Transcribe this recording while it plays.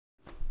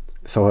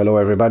So hello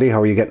everybody, how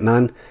are you getting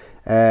on?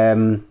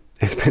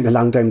 It's been a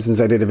long time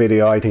since I did a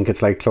video. I think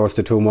it's like close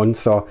to 2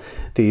 months, so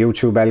the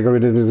YouTube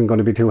algorithm isn't going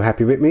to be too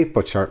happy with me,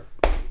 but sure,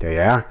 there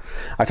you are.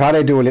 I thought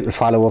I'd do a little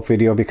follow-up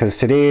video because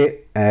today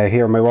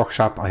here in my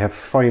workshop I have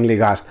finally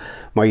got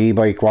my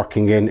e-bike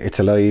working again. It's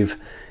alive.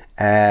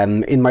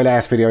 In my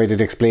last video I did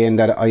explain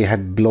that I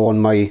had blown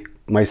my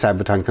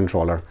Sabaton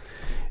controller.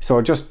 So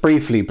just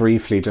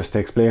briefly just to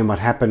explain what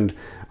happened,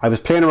 I was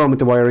playing around with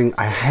the wiring.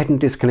 I hadn't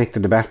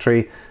disconnected the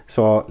battery,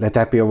 so let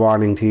that be a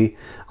warning to you.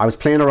 I was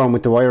playing around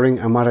with the wiring,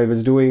 and what I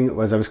was doing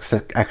was I was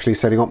actually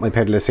setting up my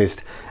pedal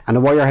assist, and the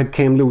wire had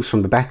came loose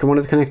from the back of one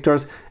of the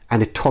connectors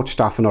and it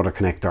touched off another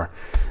connector.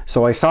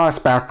 So I saw a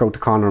spark out the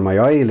corner of my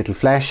eye, a little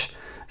flash.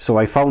 So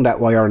I found that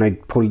wire and I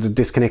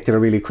disconnected it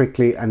really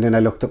quickly, and then I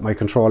looked at my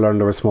controller and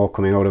there was smoke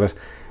coming out of it.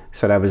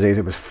 So that was it,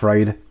 it was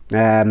fried.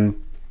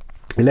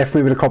 It left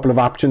me with a couple of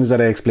options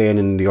that I explained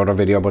in the other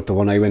video, but the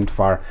one I went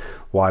for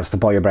was to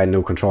buy a brand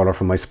new controller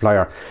from my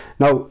supplier.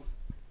 Now,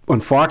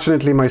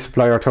 unfortunately, my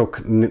supplier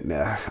took,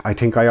 I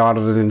think I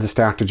ordered it in the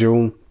start of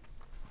June.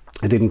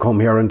 It didn't come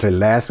here until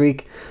last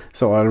week,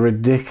 so a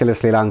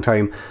ridiculously long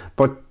time.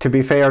 But to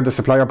be fair, the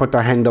supplier put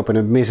their hand up and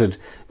admitted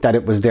that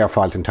it was their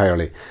fault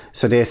entirely.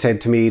 So they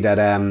said to me that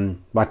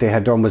what they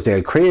had done was they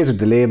had created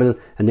the label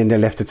and then they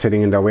left it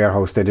sitting in their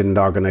warehouse. They didn't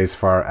organise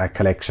for a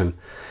collection.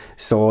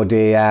 So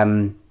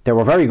they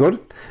were very good.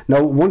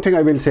 Now, one thing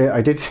I will say,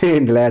 I did say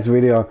in the last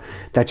video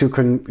that you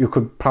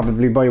could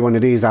probably buy one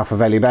of these off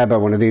of Alibaba,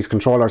 one of these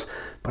controllers,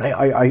 but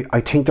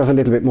I think there's a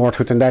little bit more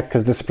to it than that,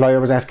 because the supplier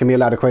was asking me a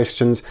lot of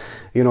questions.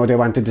 You know, they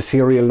wanted the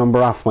serial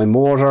number off my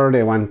motor,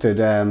 they wanted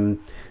the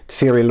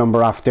serial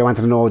number off, they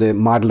wanted to know the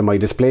model of my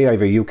display. I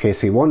have a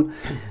UKC1,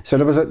 so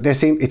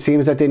it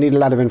seems that they need a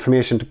lot of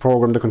information to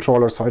program the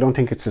controller. So I don't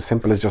think it's as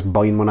simple as just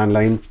buying one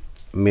online.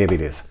 Maybe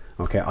it is.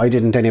 Okay, I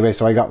didn't anyway,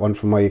 so I got one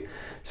from my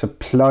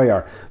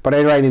supplier, but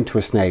I ran into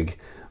a snag,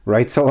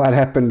 right? So what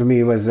happened to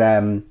me was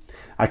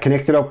I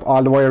connected up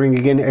all the wiring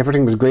again.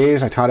 Everything was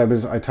great. I thought I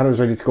was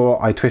ready to go.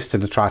 I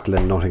twisted the throttle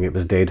and nothing, it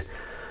was dead.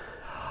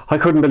 I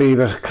couldn't believe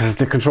it, because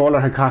the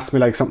controller had cost me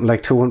like something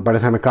like 200, by the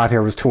time it got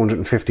here it was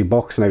 250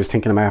 bucks, and I was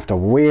thinking I'm after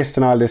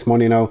wasting all this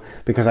money now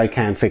because I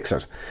can't fix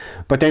it.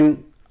 But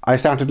then I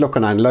started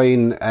looking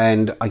online,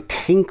 and I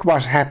think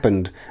what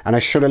happened, and I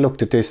should have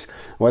looked at this,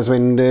 was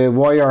when the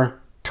wire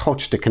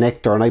touched the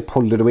connector and I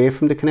pulled it away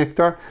from the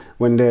connector,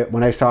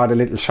 when I saw the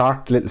little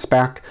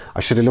spark, I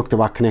should have looked at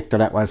what connector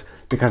that was,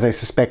 because I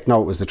suspect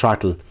now it was the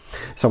throttle.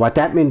 So what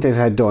that meant it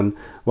had done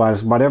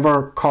was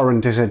whatever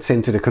current it had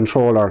sent to the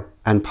controller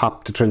and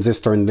popped the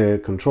transistor in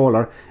the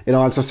controller, it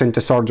also sent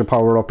a surge of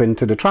power up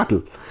into the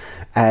throttle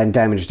and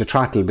damaged the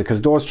throttle.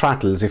 Because those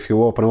throttles, if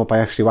you open them up, I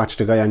actually watched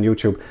a guy on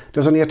YouTube,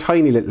 there's only a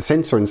tiny little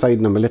sensor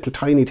inside them, a little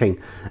tiny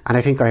thing, and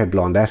I think I had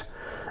blown that.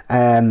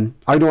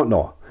 I don't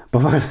know.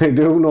 But what I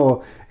do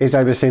know is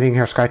I was sitting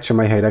here scratching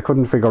my head. I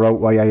couldn't figure out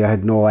why I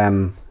had no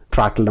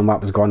throttle and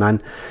what was going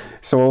on.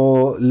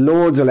 So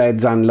loads of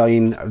lads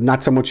online,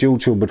 not so much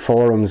YouTube but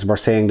forums, were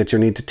saying that you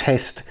need to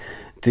test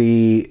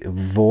the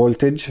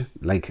voltage.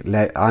 Like,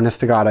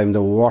 honest to God, I'm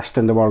the worst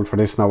in the world for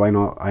this now.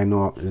 I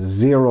know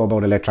zero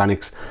about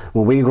electronics.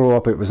 When we grew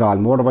up, it was all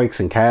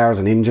motorbikes and cars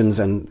and engines,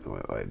 and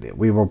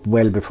we were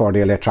well before the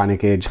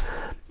electronic age.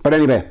 But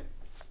anyway,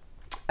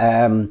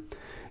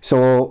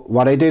 so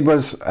what I did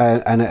was,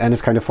 and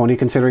it's kind of funny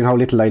considering how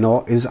little I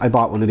know, is I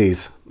bought one of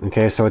these.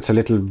 Okay, so it's a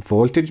little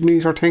voltage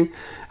meter thing,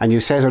 and you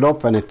set it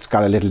up and it's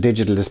got a little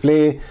digital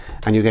display,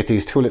 and you get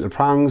these two little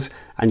prongs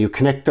and you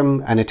connect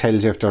them and it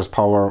tells you if there's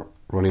power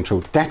running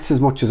through. That's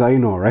as much as I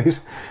know, right?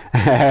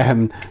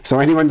 So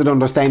anyone that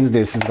understands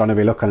this is going to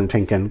be looking and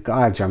thinking,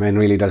 God, your man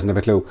really doesn't have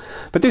a clue.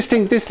 But this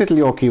little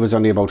yoke was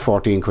only about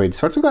 14 quid,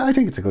 so I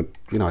think it's a good,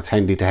 you know, it's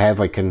handy to have.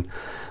 I can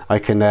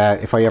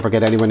if I ever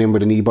get anyone in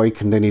with an e-bike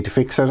and they need to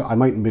fix it, I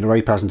mightn't be the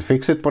right person to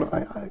fix it, but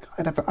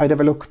I'd have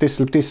a look. This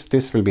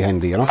will be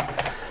handy, you know.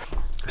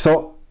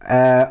 So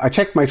I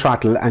checked my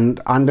throttle, and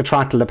on the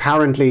throttle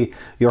apparently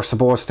you're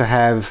supposed to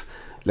have,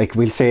 like,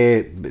 we'll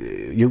say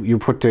you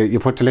put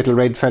the little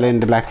red fella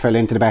in, the black fella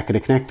into the back of the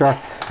connector,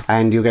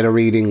 and you get a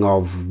reading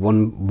of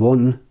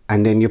one,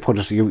 and then you put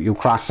it, you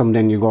cross them,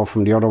 then you go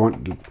from the other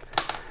one,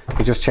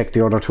 you just check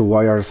the other two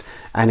wires,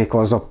 and it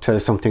goes up to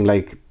something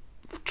like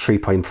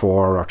 3.4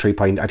 or 3.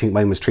 I think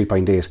mine was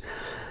 3.8.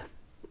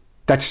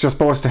 That's you're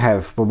supposed to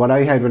have. But what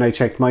I had when I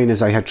checked mine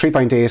is I had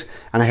 3.8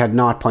 and I had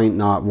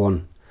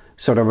 0.01.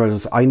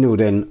 So I knew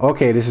then,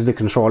 okay, this is the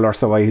controller.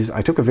 So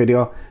I took a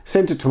video,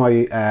 sent it to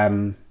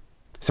my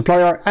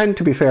supplier, and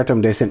to be fair to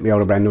them, they sent me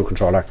out a brand new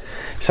controller.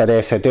 So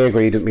they said, they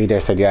agreed with me. They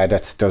said, yeah,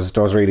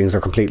 those readings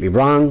are completely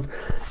wrong.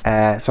 So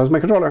it was my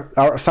controller.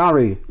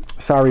 Sorry,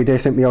 they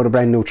sent me out a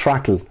brand new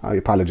throttle. I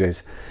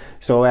apologize.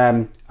 So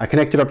I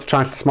connected up the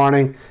throttle this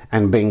morning,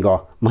 and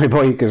bingo, my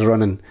bike is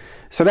running.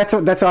 So that's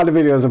all the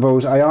video's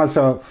about. I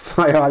also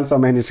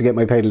managed to get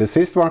my pedal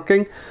assist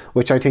working,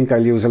 which I think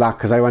I'll use a lot,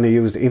 because I want to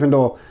use it, even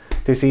though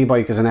this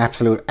e-bike is an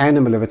absolute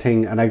animal of a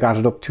thing, and I got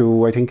it up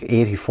to, I think,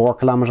 84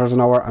 kilometers an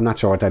hour. I'm not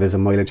sure what that is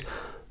in mileage.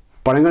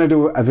 But I'm going to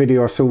do a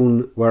video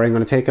soon where I'm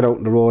going to take it out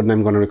on the road and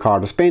I'm going to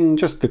record a spin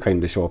just to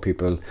kind of show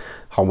people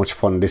how much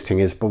fun this thing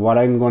is. But what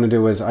I'm going to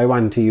do is I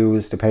want to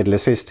use the pedal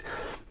assist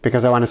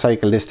because I want to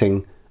cycle this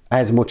thing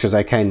as much as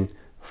I can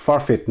for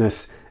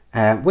fitness,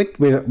 with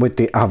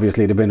the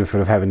obviously the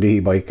benefit of having the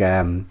e-bike,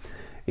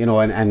 you know,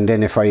 and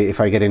then if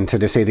I get into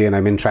the city and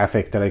I'm in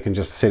traffic, that I can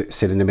just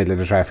sit in the middle of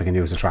the traffic and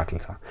use the throttle.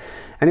 So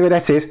anyway,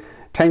 that's it.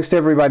 Thanks to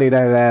everybody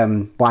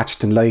that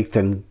watched and liked,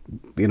 and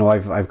you know,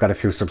 I've got a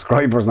few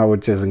subscribers now,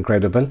 which is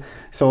incredible.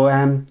 So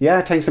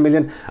yeah, thanks a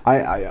million.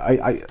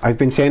 I've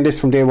been saying this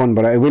from day one,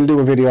 but I will do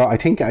a video. I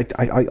think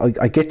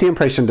I get the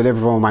impression that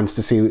everyone wants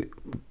to see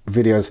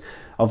videos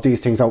of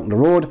these things out on the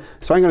road,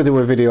 so I'm going to do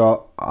a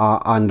video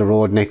on the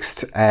road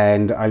next,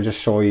 and I'll just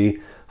show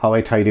you how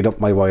I tidied up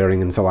my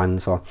wiring and so on.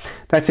 So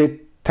that's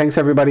it. Thanks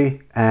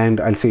everybody, and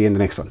I'll see you in the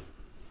next one.